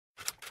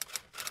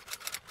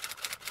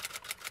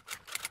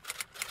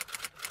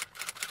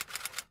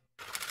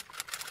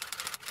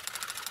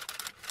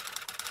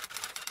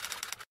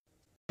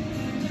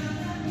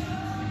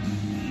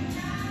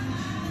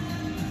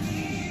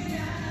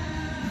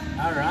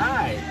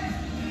Alright.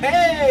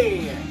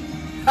 Hey!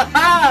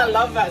 Haha!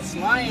 Love that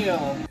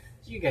smile!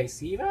 Do you guys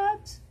see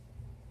that?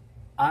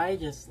 I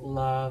just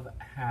love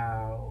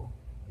how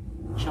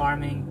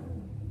charming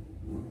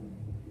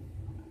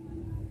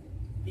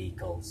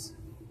vehicles.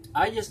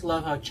 I just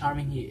love how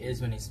charming he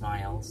is when he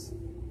smiles.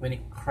 When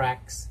he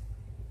cracks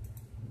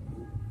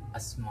a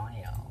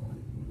smile.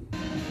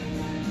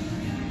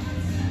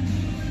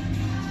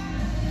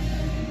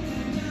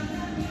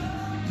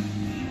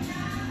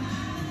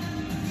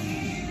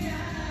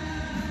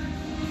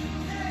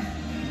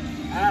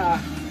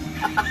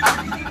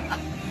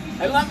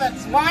 I love that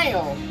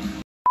smile!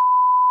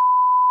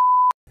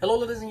 Hello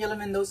ladies and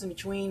gentlemen, those in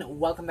between,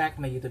 welcome back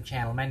to my YouTube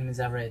channel. My name is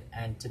Everett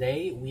and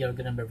today we are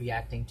going to be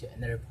reacting to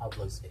another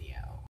Pablo's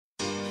video.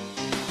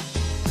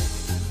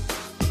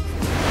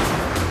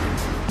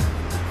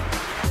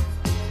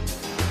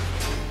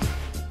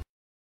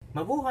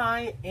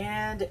 Mabuhay!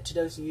 And to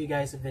those of you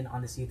guys who have been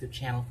on this YouTube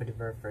channel for the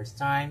very first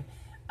time,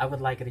 I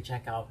would like you to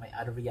check out my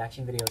other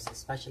reaction videos,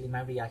 especially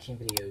my reaction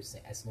videos,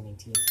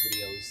 SB19's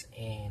videos,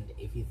 and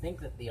if you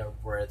think that they are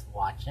worth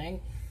watching,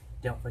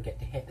 don't forget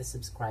to hit the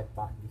subscribe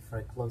button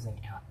before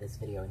closing out this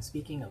video. And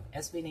speaking of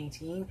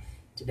SB19,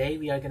 today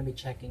we are going to be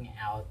checking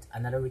out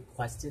another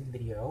requested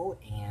video,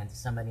 and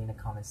somebody in the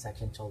comment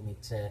section told me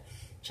to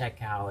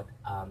check out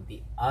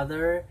the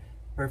other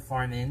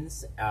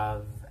performance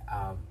of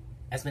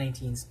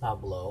SB19's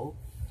Pablo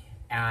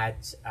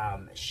at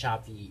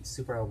Shopee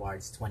Super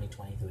Awards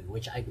 2023,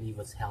 which I believe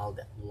was held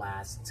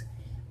last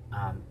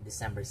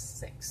December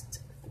 6th,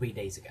 3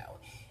 days ago.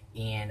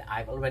 And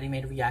I've already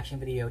made a reaction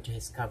video to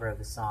his cover of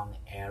the song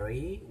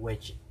Airy,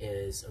 which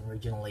is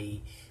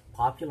originally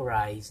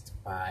popularized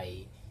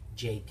by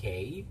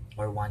JK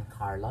or Juan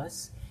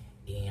Carlos.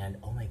 And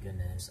oh my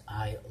goodness,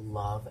 I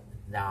love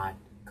that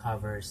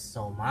cover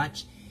so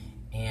much.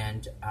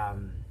 And I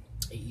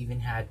even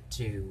had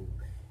to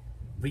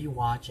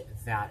rewatch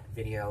that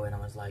video and I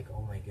was like,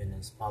 oh my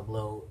goodness,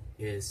 Pablo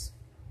is,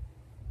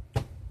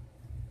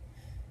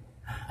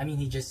 I mean,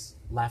 he just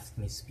left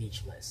me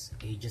speechless.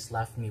 He just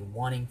left me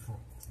wanting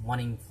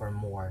for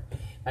more.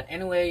 But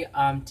anyway,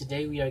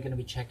 today we are going to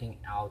be checking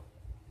out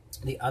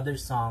the other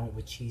song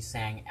which he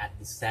sang at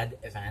the said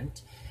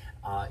event,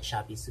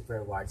 Shopee Super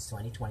Awards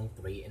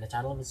 2023, and the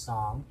title of the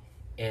song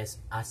is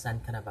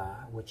Asan Ka Na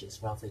Ba, which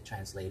is roughly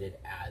translated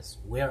as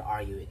Where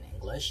Are You in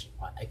English.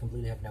 I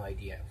completely have no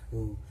idea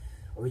who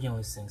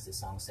originally sings this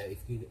song, so if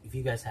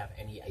you guys have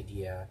any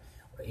idea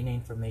or any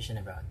information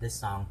about this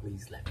song,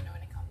 please let me know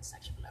in the comment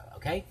section below,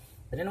 okay?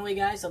 But anyway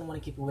guys, I don't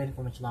want to keep you waiting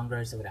for much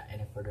longer, so without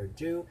any further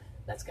ado,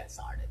 let's get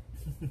started.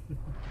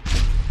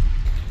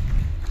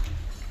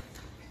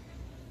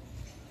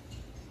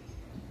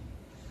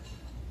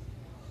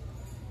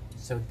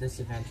 So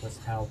this event was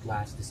held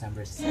last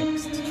December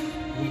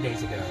 6th, 3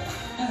 days ago.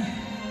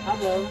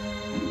 Pablo!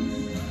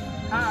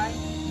 Hi!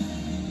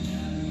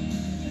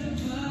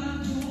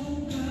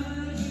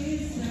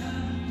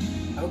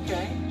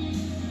 Okay.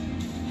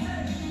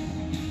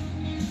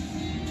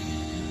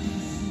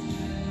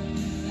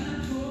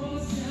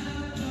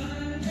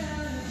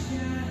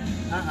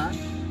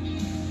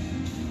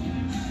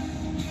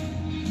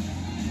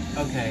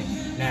 Okay,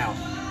 now,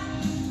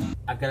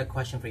 I've got a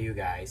question for you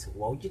guys.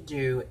 What would you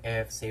do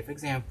if, say for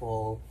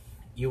example,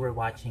 you were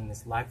watching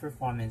this live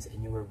performance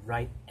and you were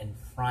right in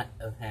front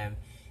of him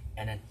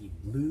and then he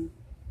blew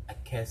a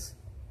kiss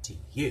to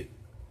you?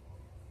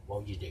 What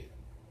would you do?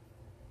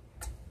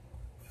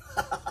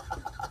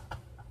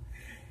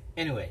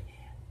 Anyway,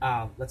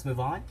 let's move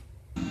on.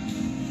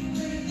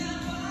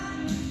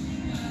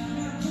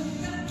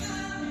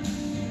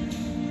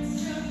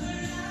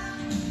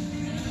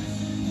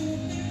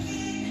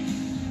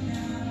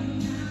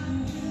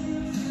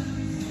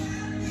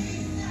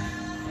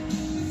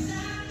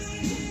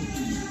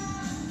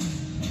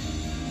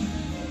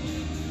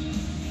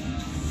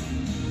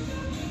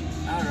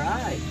 All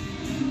right.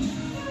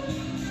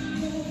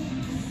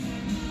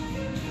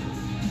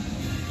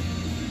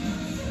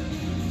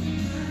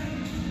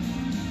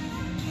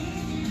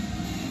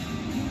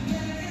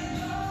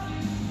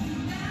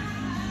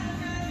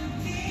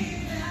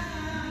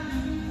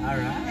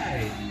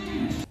 Alright.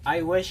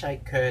 I wish I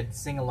could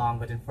sing along,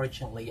 but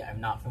unfortunately I'm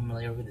not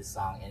familiar with the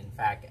song, and in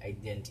fact I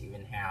didn't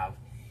even have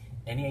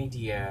any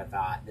idea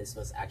that this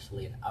was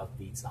actually an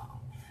upbeat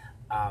song.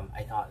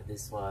 I thought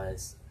this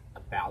was a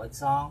ballad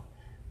song,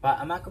 but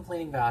I'm not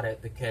complaining about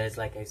it because,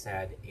 like I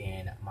said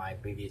in my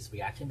previous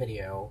reaction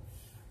video,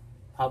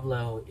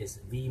 Pablo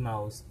is the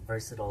most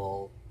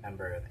versatile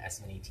member of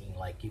SB19.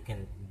 Like, you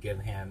can give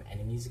him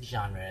any music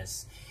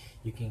genres,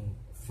 you can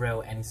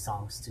throw any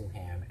songs to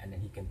him, and then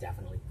he can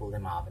definitely pull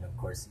them off and of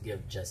course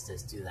give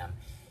justice to them,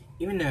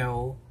 even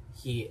though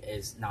he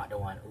is not the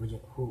one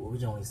who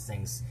originally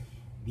sings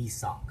these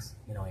songs,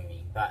 you know what I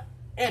mean? But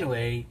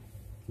anyway,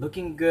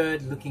 looking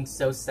good, looking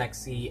so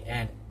sexy,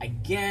 and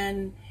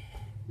again,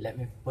 let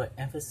me put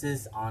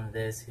emphasis on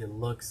this, he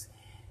looks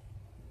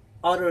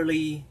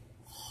utterly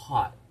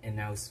hot in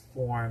those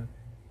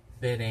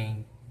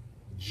form-fitting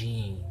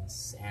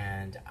jeans,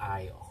 and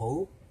I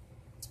hope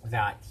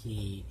that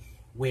he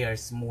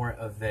wears more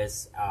of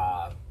this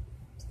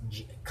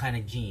kind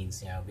of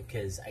jeans, you know,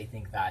 because I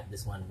think that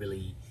this one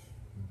really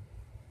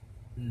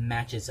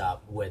matches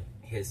up with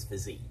his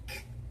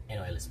physique.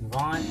 Anyway, let's move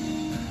on.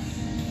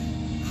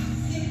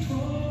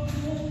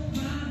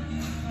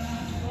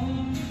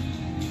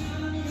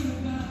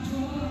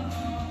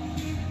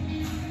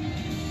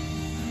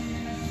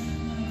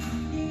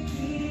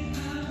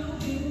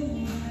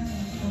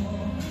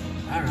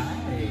 All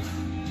right.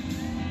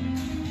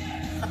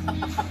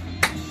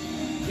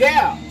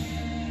 Yeah.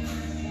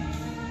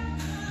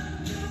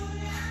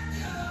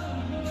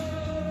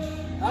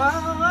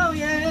 Oh,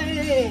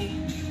 yay.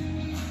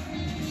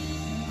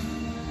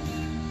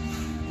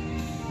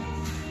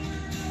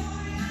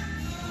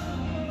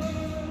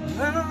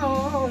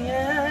 Oh,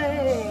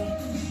 yay.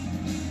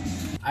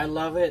 I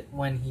love it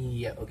when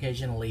he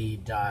occasionally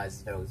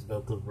does those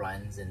vocal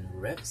runs and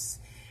riffs.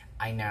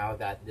 I know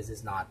that this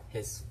is not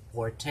his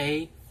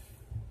forte,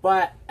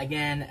 but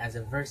again, as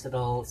a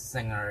versatile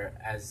singer,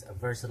 as a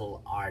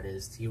versatile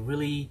artist, he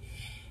really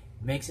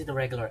makes it a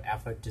regular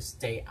effort to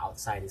stay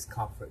outside his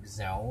comfort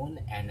zone,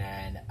 and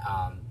then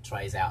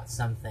tries out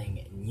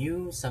something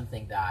new,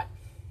 something that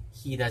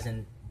he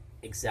doesn't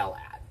excel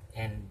at,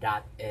 and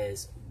that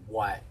is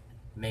what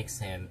makes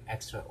him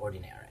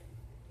extraordinary,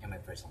 in my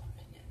personal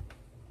opinion.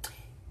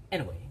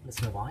 Anyway,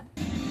 let's move on.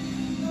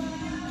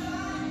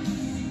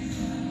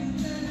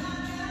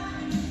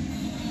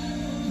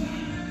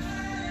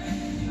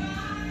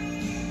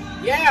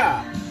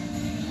 Yeah!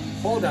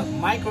 Hold up,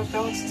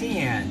 microphone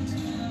stand.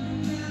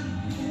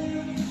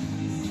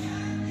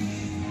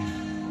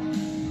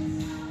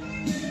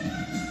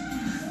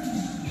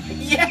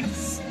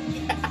 Yes!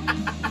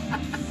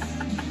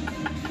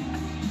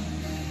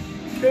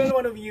 Could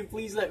one of you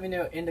please let me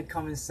know in the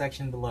comments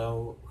section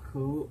below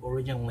who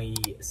originally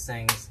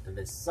sings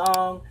this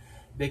song,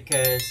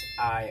 because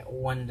I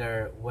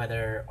wonder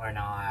whether or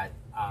not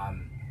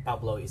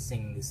Pablo is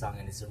singing this song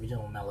in its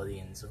original melody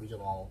and its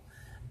original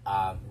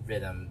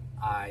rhythm.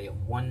 I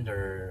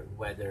wonder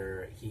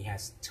whether he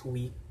has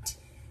tweaked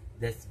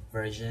this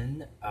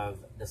version of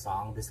the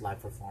song, this live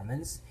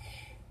performance.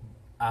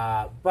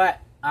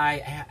 But I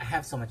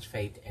have so much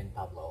faith in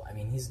Pablo. I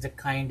mean, he's the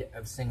kind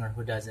of singer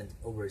who doesn't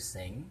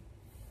oversing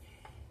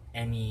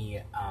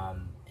any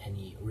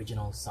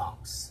original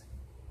songs.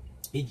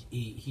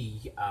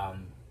 He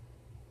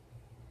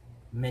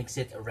makes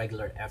it a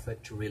regular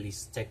effort to really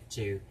stick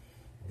to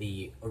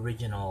the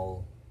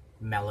original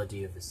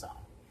melody of the song.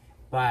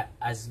 But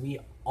as we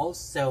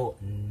also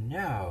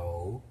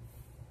know,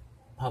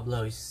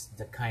 Pablo is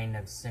the kind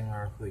of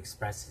singer who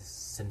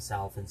expresses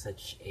himself in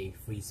such a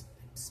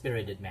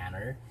free-spirited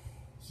manner.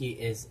 He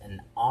is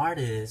an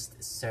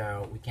artist,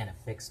 so we can't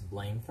fix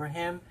blame for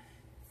him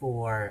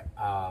for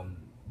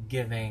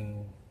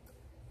giving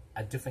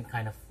a different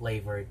kind of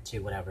flavor to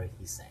whatever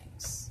he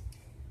sings.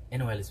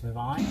 Anyway, let's move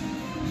on.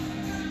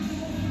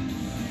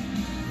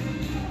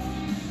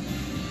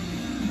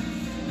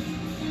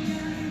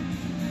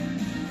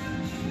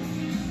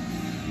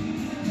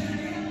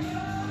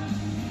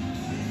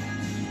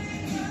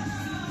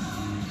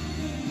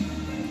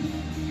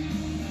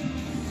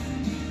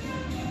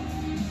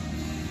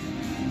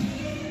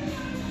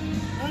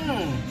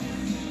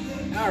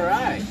 All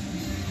right.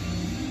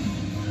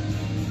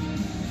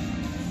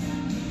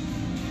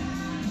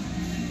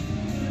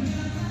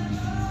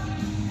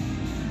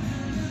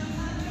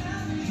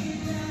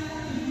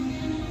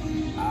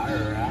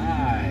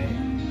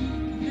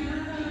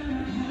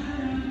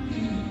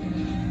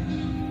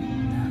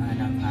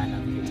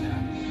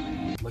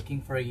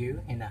 Looking for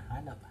you,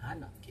 hinahanap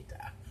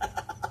kita.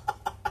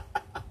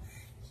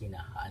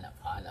 Hinahanap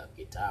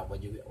kita.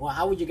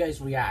 How would you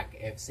guys react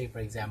if, say for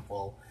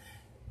example,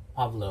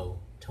 Pablo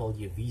told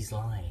you these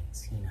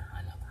lines?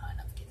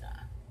 Hinahanap kita.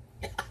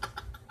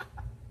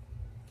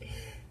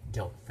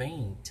 Don't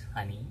faint,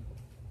 honey.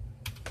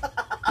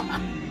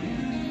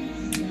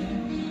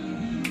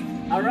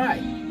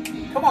 Alright.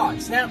 Come on,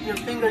 snap your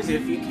fingers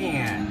if you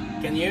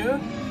can. Can you?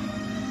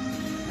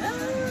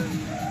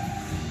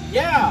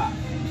 Yeah!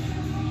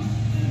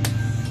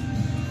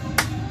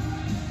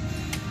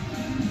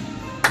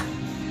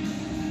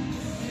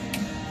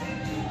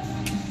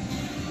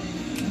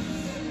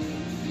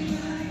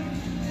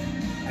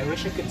 I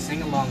wish I could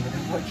sing along, but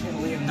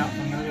unfortunately I'm not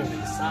familiar with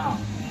the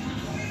song.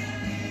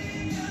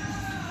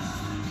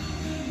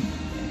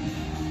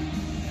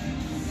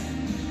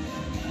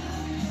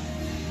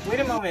 Wait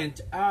a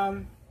moment,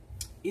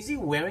 is he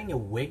wearing a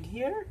wig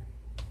here?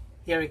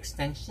 Hair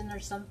extension or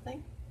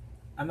something?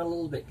 I'm a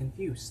little bit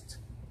confused.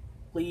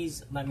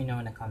 Please let me know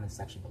in the comment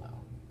section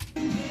below.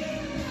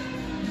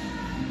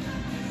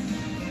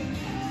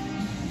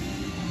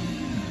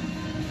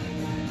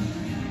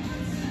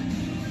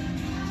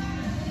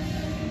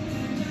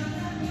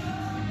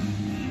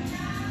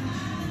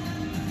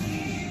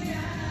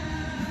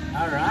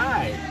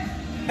 Alright!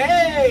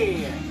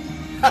 Hey!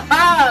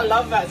 Haha!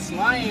 Love that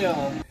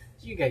smile!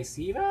 Did you guys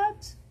see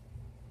that?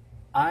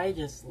 I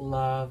just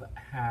love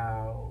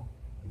how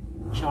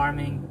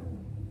charming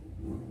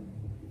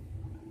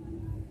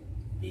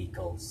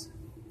vehicles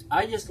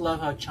I just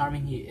love how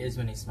charming he is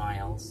when he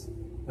smiles,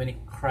 when he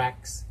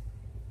cracks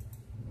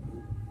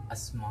a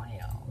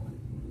smile.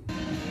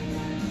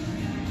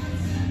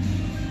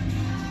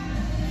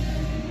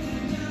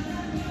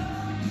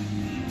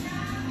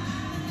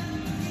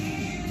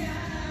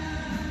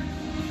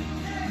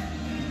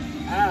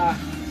 Ah.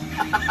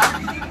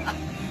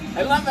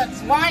 I love that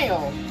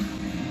smile.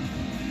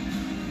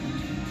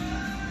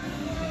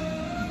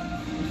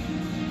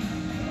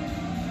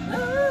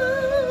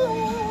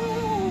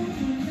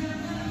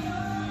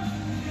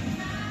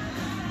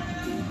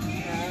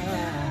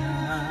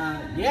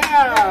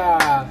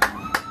 Yeah!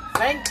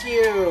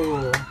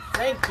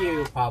 Thank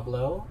you,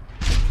 Pablo.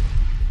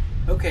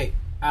 Okay,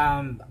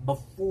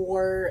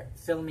 before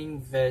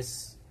filming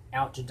this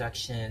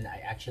introduction, I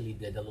actually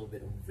did a little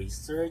bit of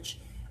research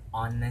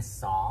on this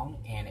song,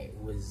 and it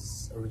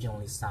was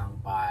originally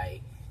sung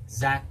by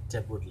Zach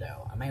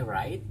Tabudlo. Am I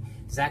right?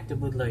 Zach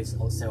Tabudlo is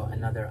also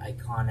another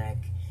iconic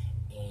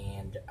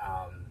and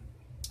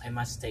I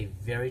must say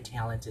very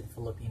talented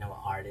Filipino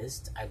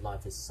artist. I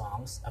love his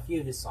songs, a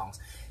few of his songs,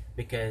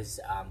 because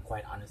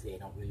quite honestly I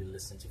don't really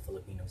listen to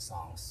Filipino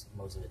songs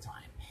most of the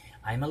time.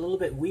 I'm a little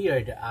bit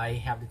weird. I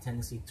have the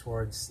tendency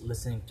towards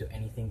listening to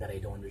anything that I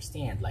don't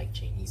understand, like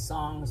Chinese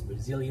songs,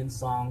 Brazilian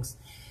songs,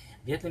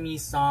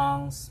 Vietnamese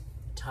songs,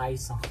 Thai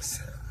songs.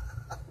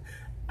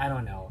 I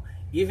don't know.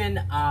 Even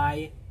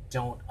I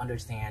don't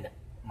understand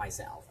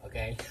myself,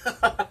 okay?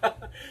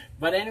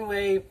 But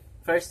anyway,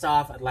 first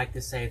off, I'd like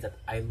to say that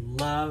I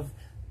love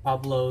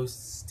Pablo's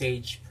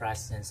stage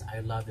presence.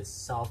 I love his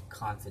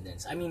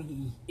self-confidence. I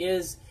mean, he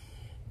is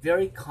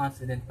very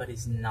confident, but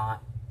he's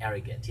not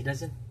arrogant. He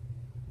doesn't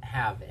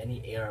have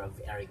any air of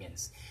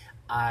arrogance.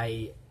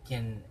 I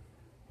can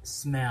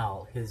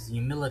smell his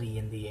humility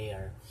in the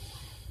air.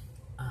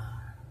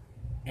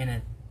 And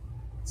it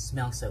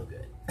smells so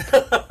good.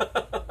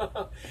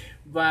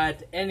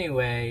 But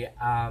anyway,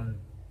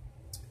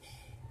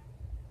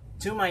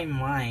 to my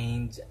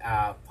mind,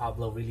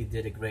 Pablo really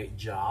did a great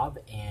job,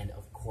 and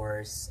of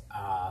course,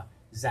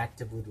 Zach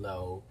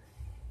Tabudlo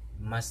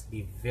must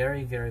be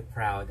very, very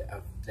proud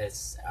of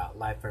this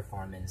live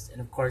performance. And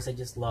of course, I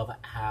just love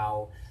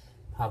how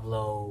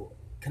Pablo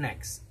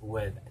connects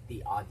with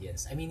the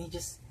audience. I mean, he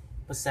just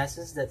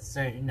possesses that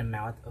certain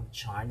amount of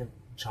charm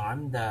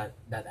that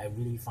I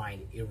really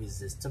find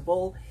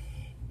irresistible.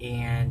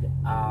 And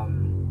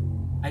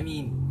I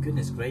mean,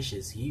 goodness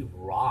gracious, he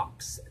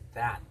rocks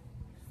that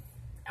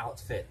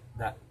outfit,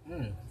 that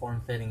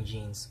form-fitting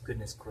jeans.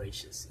 Goodness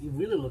gracious, he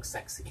really looks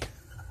sexy.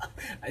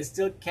 I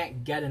still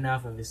can't get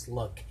enough of his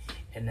look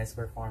in this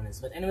performance.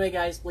 But anyway,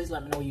 guys, please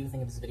let me know what you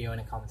think of this video in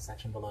the comment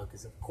section below,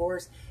 because of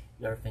course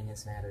your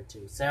opinions matter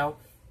too. So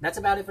that's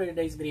about it for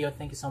today's video.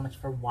 Thank you so much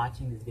for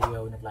watching this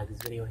video, and if you like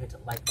this video, hit the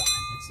like button,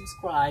 hit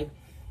subscribe,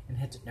 and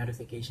hit the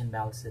notification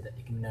bell so that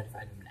you can be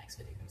notified when the next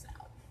video comes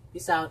out.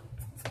 Peace out.